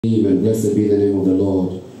Amen. Blessed be the name of the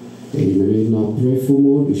Lord. Amen. In our prayerful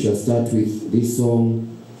mode, we shall start with this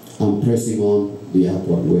song, I'm Pressing On the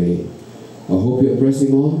Upward Way. I hope you're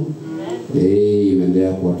pressing on. Amen. The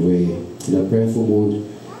upward way. In a prayerful mood,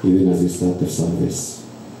 even as we start the service.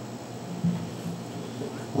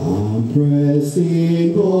 I'm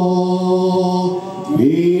pressing on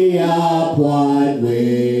the upward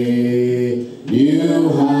way, new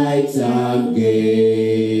heights I'm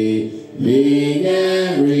gaining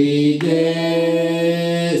every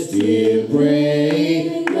day, still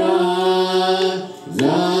praying as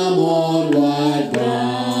I'm on wide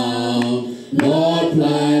ground. Lord,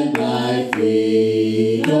 plant my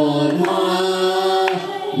feet on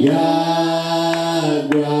higher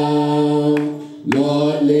ground.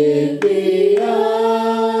 Lord, lift me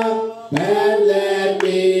up and let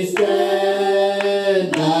me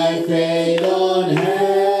stand by faith on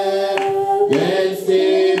heaven's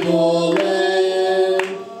stable land.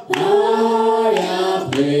 Higher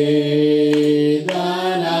place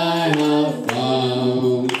than I have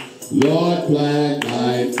found. Lord, plant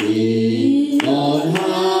my feet on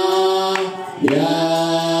higher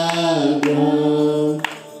ground.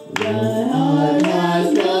 My heart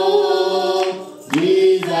has known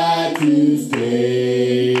desire to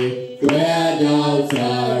stay where doubts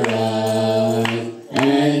arise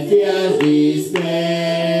and fears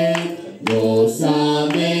dismay. Though some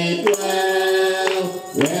may dwell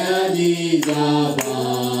where needs are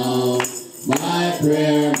bound, my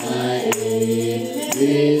prayer, my aim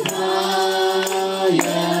is higher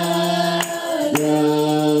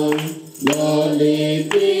ground. Lord,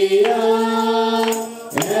 lift me up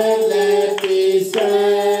and let me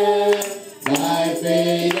stand by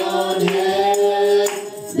faith on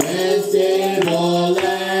heaven's stable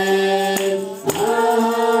land. A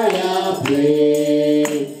higher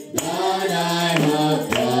place than I have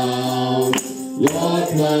found. Lord,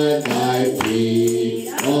 plant my feet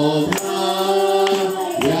on higher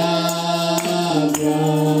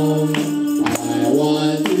ground. I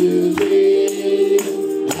want to live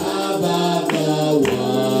above the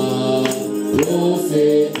world, though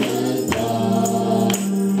Satan's dark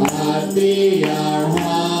at me are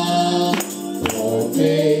hung. For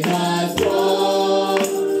faith has brought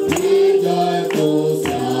the joyful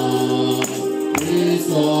sound, this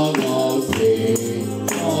song of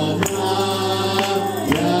faith on higher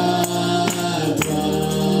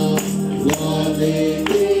ground. Lord, lift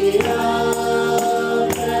me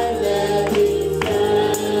up and let me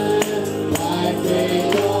stand by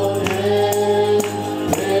faith on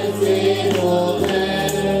heaven's stable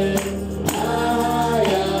land.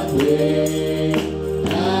 Higher place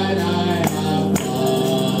than I have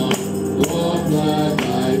found. Lord, plant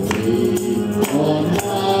my feet on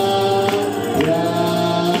higher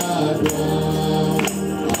ground.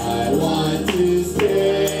 I want to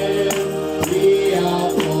stand the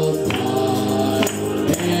utmost high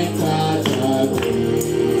and catch a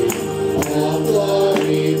glimpse of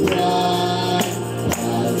glory bright.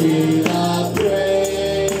 I'll still I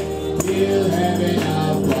pray till heaven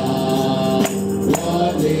above.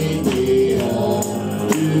 Lord, lead me on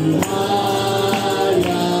to higher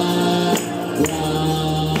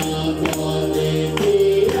ground. Lord, lift me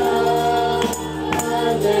up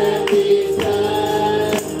and let me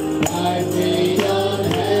stand by faith on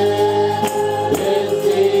heaven's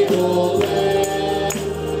stable land.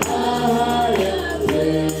 A higher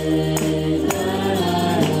place than I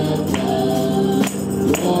have found.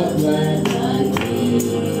 Lord, plant my feet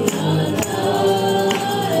on higher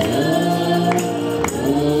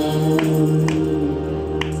ground.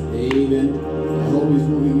 Amen. I hope He's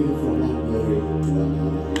moving you from one glory to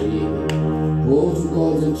another. Amen. Hold to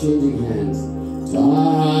God's unchanging hands.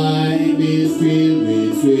 Time is filled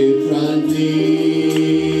with swift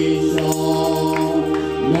transition.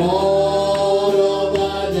 Lord of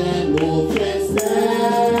God and both can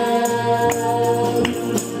stand.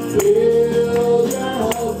 Build your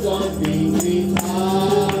hopes on things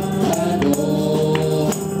eternal.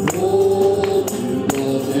 Hold to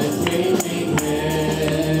God's unchanging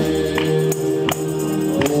hands.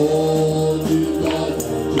 Hold to God's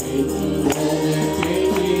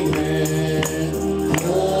unchanging hands.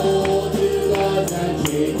 Hold to God's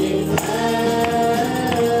unchanging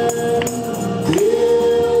hands.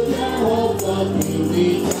 Build your hopes on things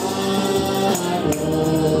eternal.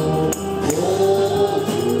 Hold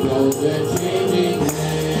to God's unchanging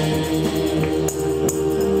hands.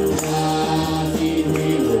 Passing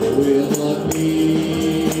river will not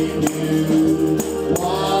leave you.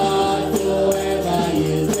 Whatsoever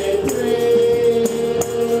is they bring,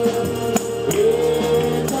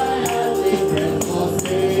 if I have the breath of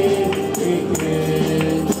faith, we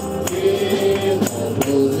can give all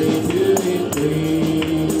those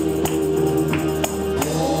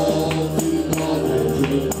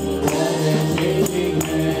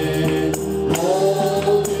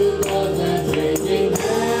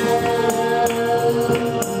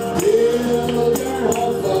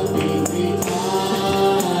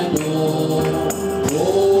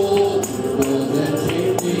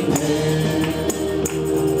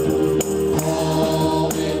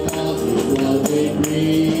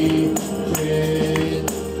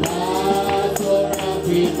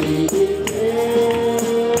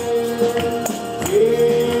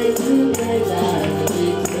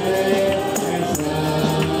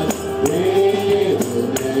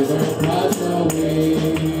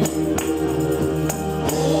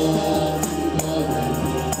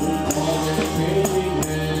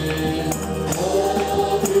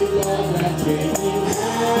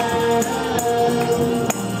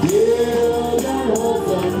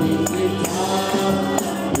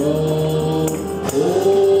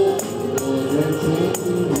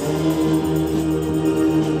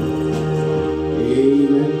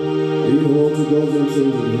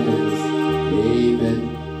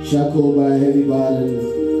Shackled by a heavy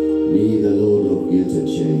burden, me the load of guilt and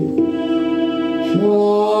shame.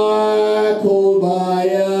 Shackled by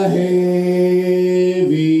a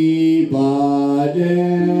heavy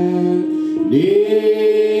burden,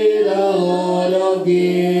 me the load of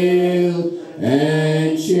guilt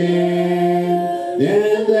and shame.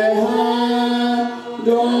 Then the hand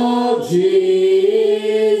of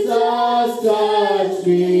Jesus touched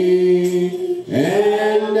me,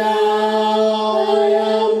 and now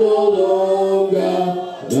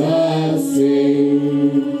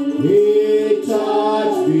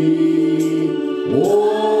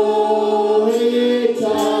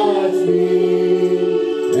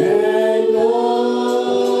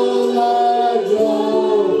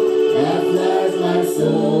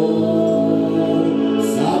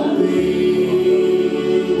something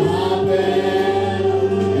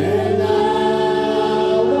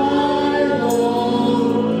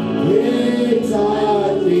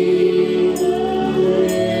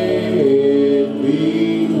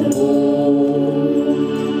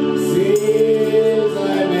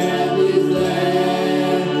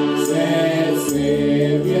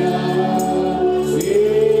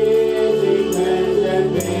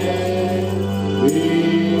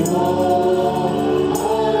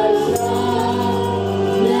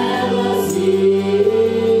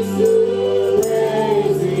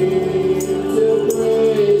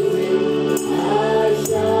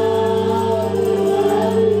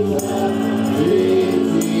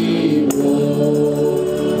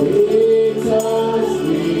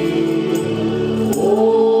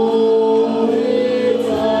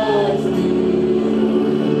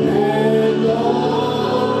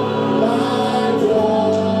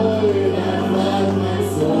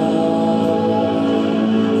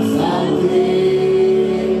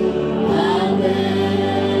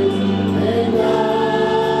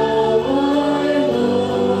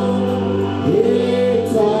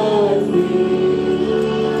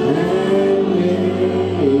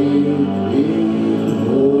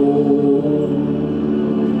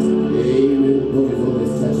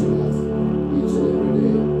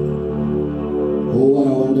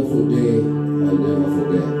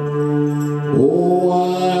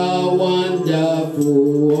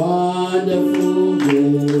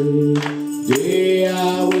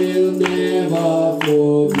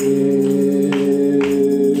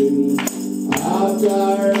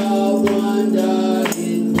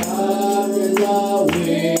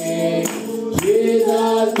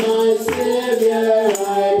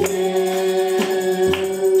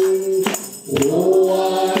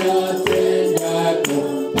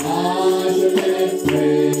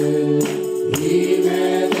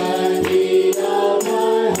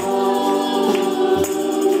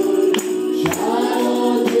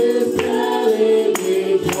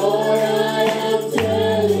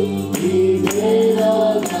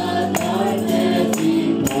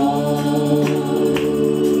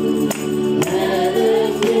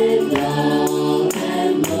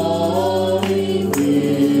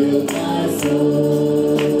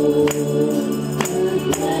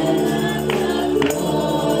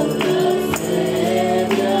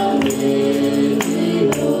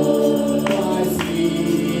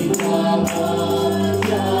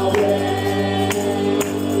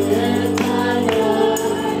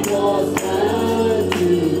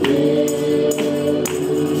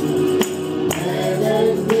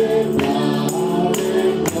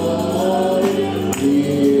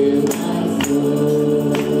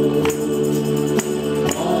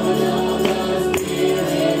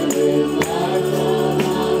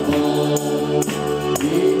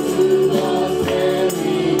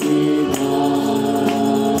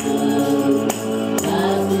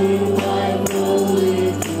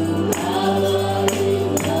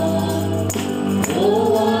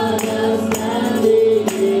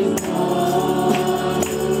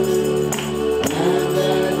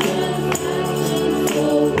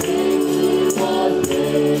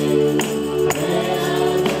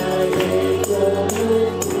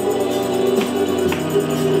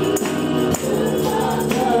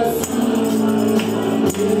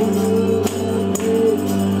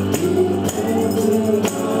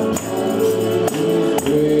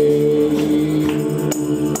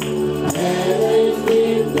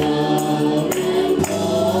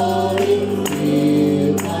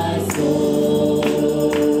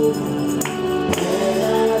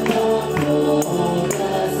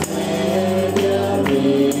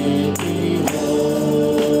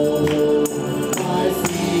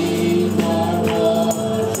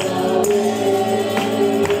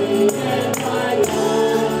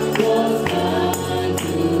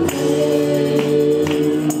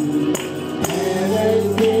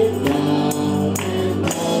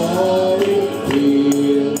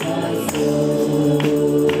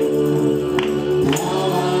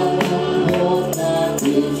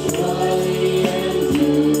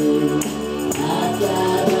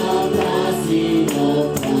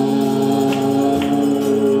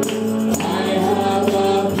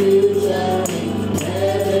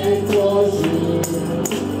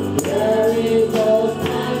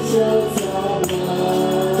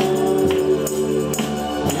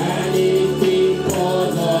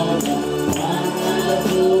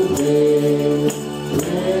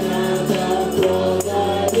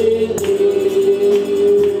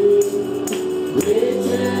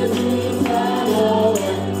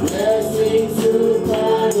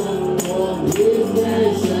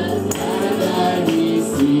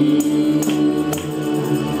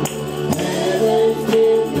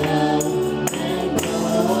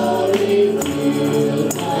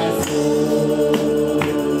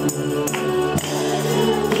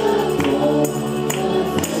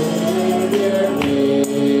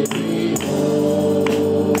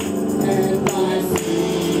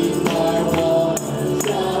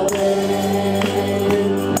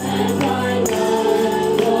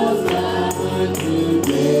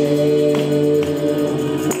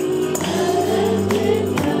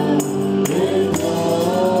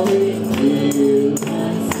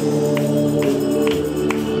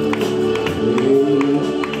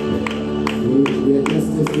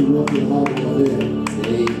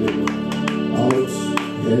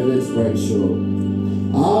Heaven's bright show.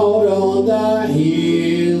 Out on the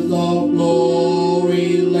hills of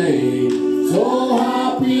glory lane, so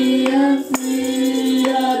happy and free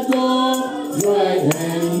at God's right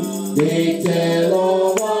hand. They tell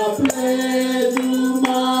of our pledge to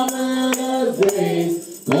marvelous grace,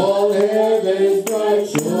 called heaven's bright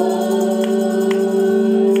show.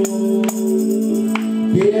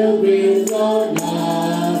 Pilgrims on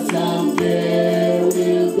us, someday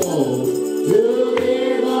we'll go to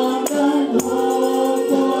live on the Lord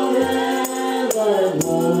forevermore,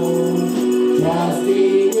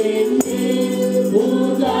 trusting in Him who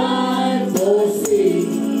died for sin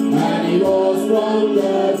and He rose from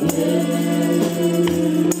the grave.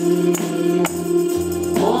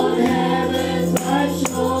 On heaven's bright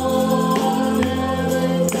shore, on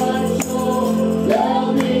heaven's bright shore,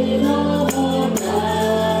 there'll be no more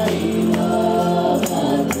dying of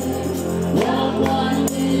our death. Not one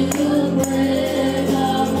little break,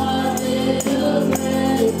 not one little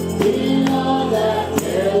break, in all that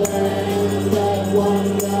fair land, that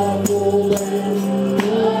wonderful land.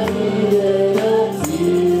 Not even a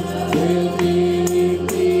tear will be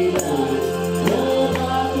lifted up. No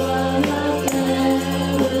doctor, nothing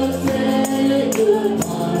will say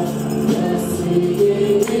goodbye. Just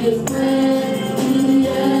singing His praise to the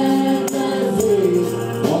endless days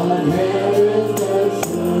on heaven's bright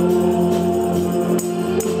shore.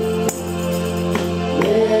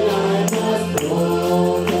 When I must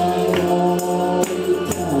cross the rolling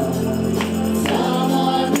tide,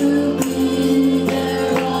 someone will be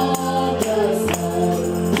there on the side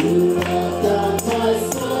to welcome my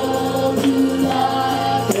soul to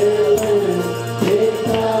life and land, in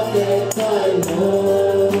perfect thy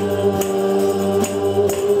Lord.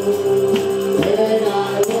 When I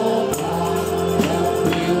walk by that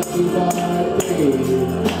guilty by day,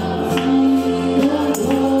 see and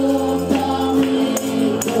hope down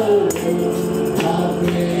in the rain. How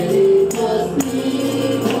great it must be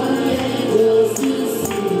for angels to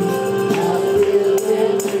see, how filled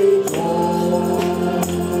with joy.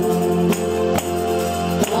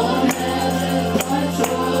 On heaven's bright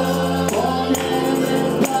shore, on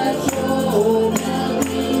heaven's bright shore, there'll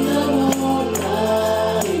be no more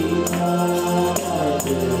dying of our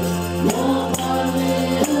death. Not one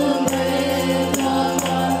little grave, not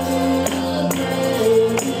one little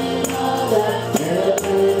grave, in all that fair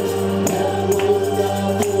land, that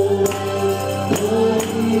wonderful land. Not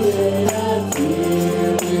even a tear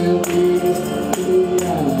will be lifted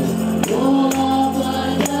up. No love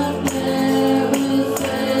like that there will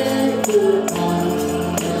say goodbye.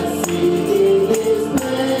 Just singing His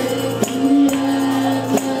praise to the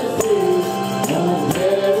endless days on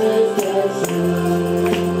heaven's bright shore.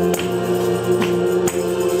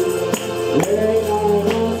 When I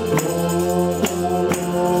must cross the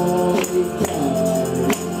rolling tide,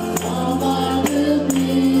 someone will be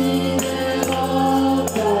there on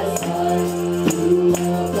thy side to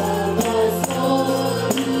welcome my soul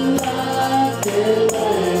to life and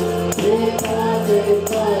land, in perfect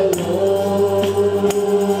thy Lord.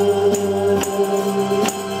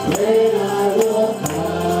 When I walk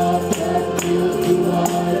up that guilty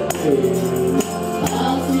white way,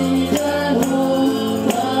 I'll see that hope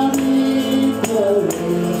coming the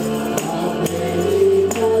rain. How great it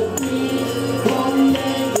must be for the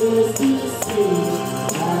angels to see,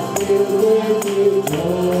 I filled with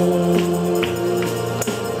joy.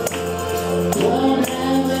 On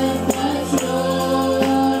heaven's bright shore,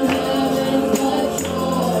 on heaven's bright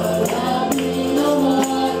shore, there'll be no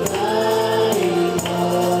more dying of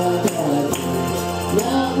our death.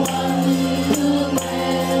 Not one little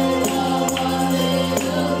grave, not one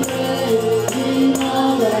little grave, in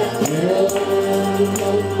all that fair land,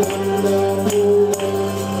 that wonderful land.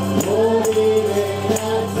 Not even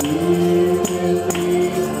a tear will be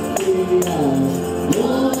lifted up. No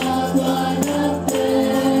love like that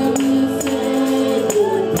there will say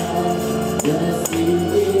goodbye. Just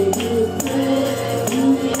singing His praise to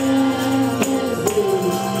the endless days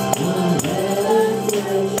on heaven's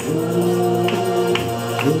bright shore.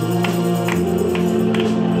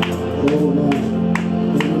 Oh man,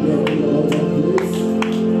 when we get all that place,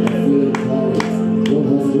 I feel encouraged. God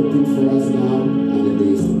has good things for us now and the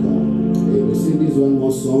days to come. We'll sing this one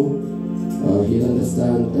more song. He'll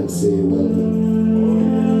understand and say welcome.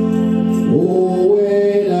 Oh,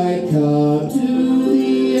 when I come to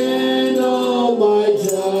the end of my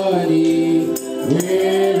journey,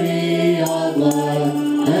 weary of life,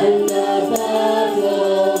 and the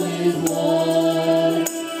battle is won,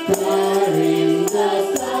 carrying the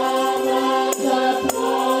star of the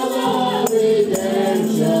cross of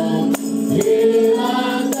redemption, He'll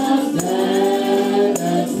understand.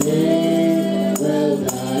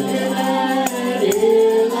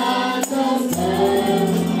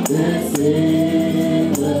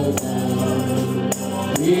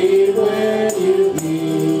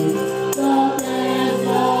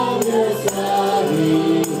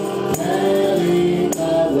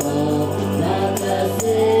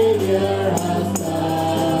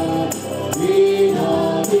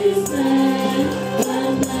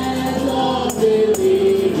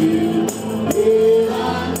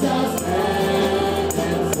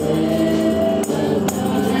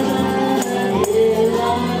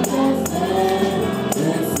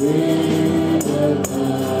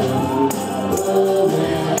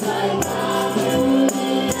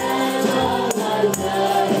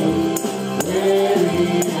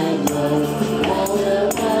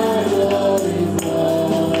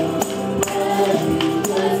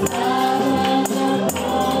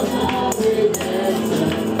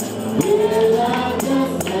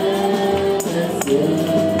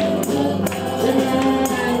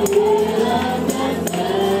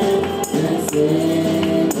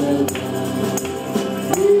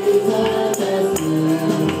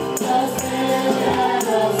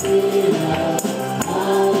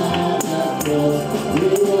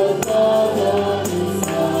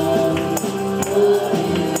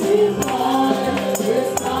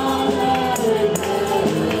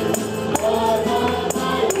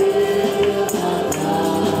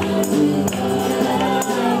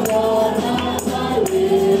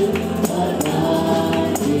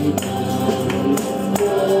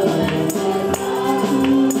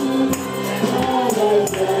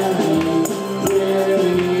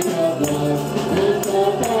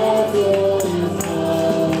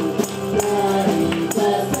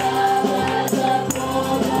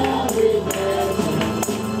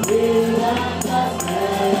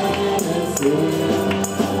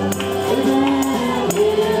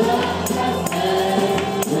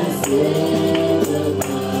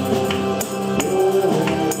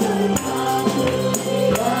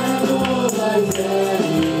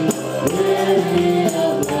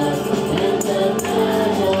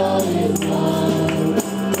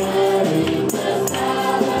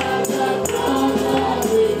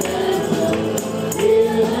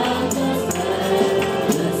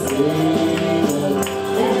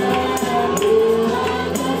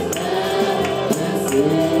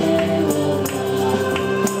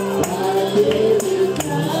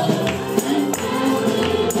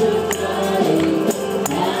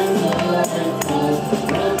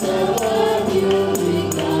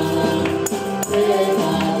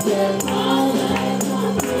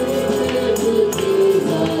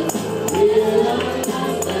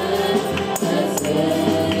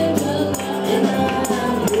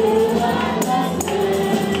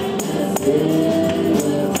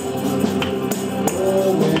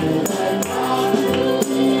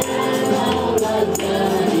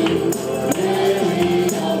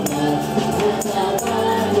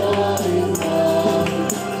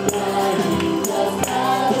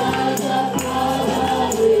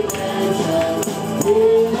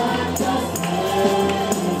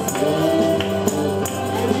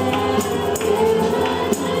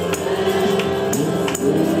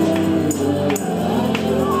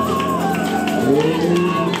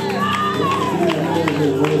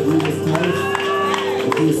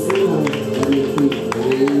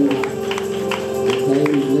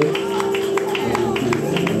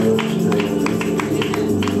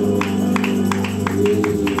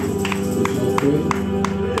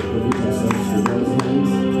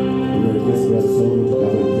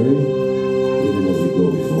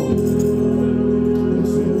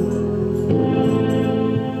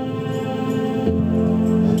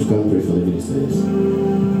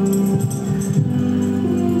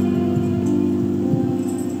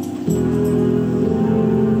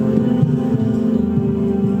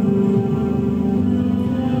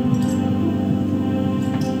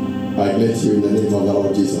 I bless you in the name of the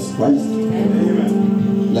Lord Jesus Christ.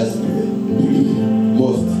 Amen. Let's pray.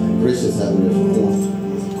 Most gracious Heavenly Father,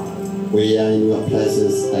 we are in your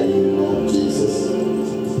presence again, Lord Jesus,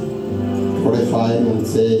 glorifying and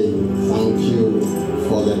saying thank you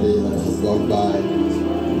for the day that has gone by.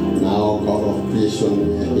 Now, God of creation,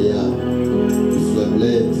 we are here to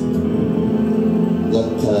celebrate that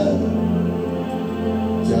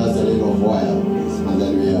just a little while, and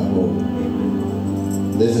then we are home.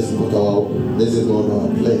 This is not our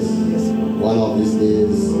place. One of these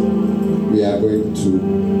days, we are going to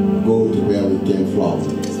go to where we came from.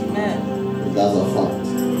 Amen. That's a fact.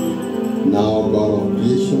 Now, God of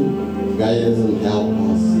creation, guide us and help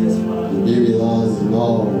us. And be with us in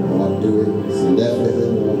all our doings and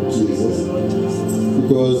everything, Lord Jesus.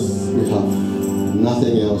 Because we have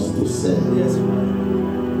nothing else to say.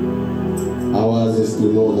 Ours is to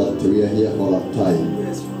know that we are here for a time.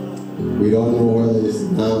 We don't know whether it's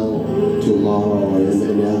now, tomorrow, or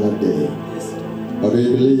any other day. But we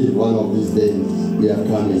believe one of these days we are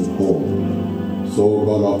coming home. So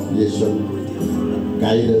God of creation,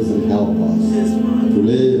 guide us and help us to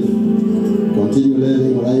live, continue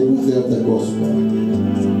living right worthy of the gospel,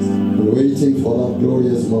 and waiting for that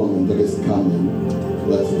glorious moment that is coming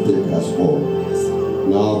that will take us home.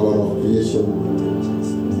 Now, God of creation,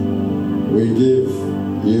 we give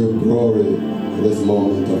you glory this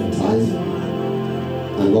moment of time.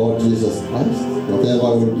 And Lord Jesus Christ,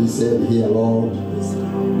 whatever will be said here, Lord,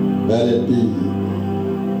 let it be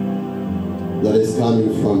that is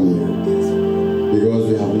coming from you, because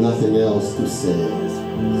we have nothing else to say,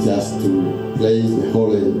 just to praise the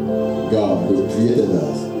holy God who created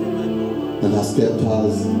us and has kept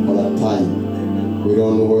us for that time. We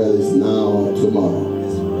don't know whether it's now or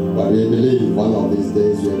tomorrow, but we believe one of these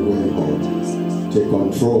days we are going home. Take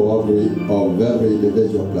control of every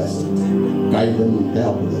individual blessing. Guide them and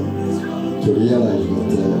help them to realize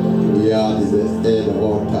that we are the head of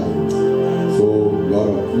all time.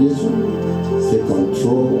 creation, take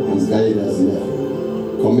control and guide us now,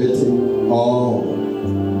 committing all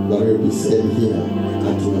that will be said here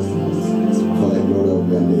unto us for the glory of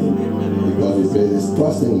your name. Because we pray this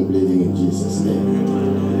trusting and believing in Jesus' name.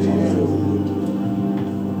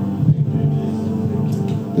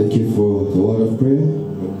 Thank you for the word of prayer.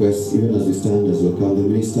 Request, even as we stand, as we welcome the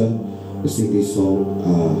minister, to sing this song,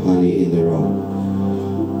 Honey in the Rock.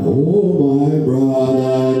 Oh, my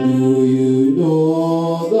brother, do you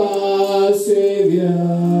know the Savior,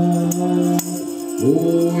 who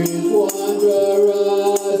is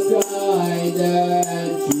wondrous, kind,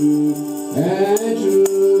 and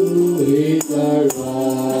true is the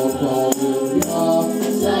rock of your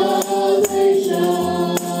salvation.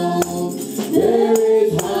 There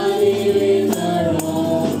is honey in the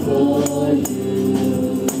rock for you.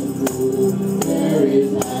 There is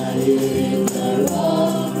honey in the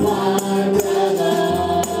rock, my brother.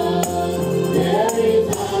 There is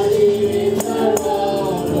honey in the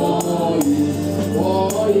rock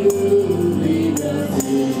for you. Leave the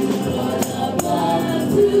sea for the blood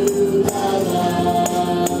together.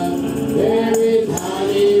 There is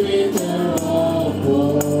honey in the rock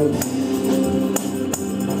for you.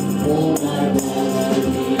 Oh, my brother,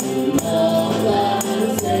 you know the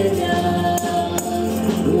Savior,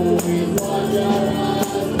 who is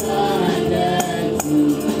wondrous, kind, and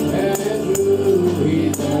true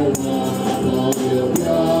is the rock of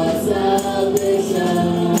your salvation.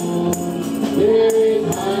 There is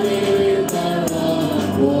honey in the rock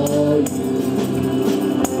for you.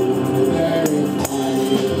 There is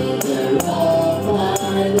honey in the rock,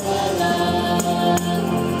 my brother.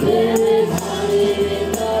 There is honey in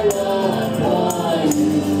the rock for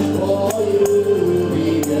you. Be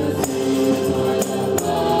the same for the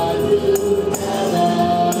blood together.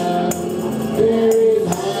 There is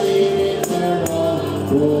honey in the rock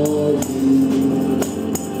for you.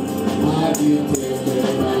 Have you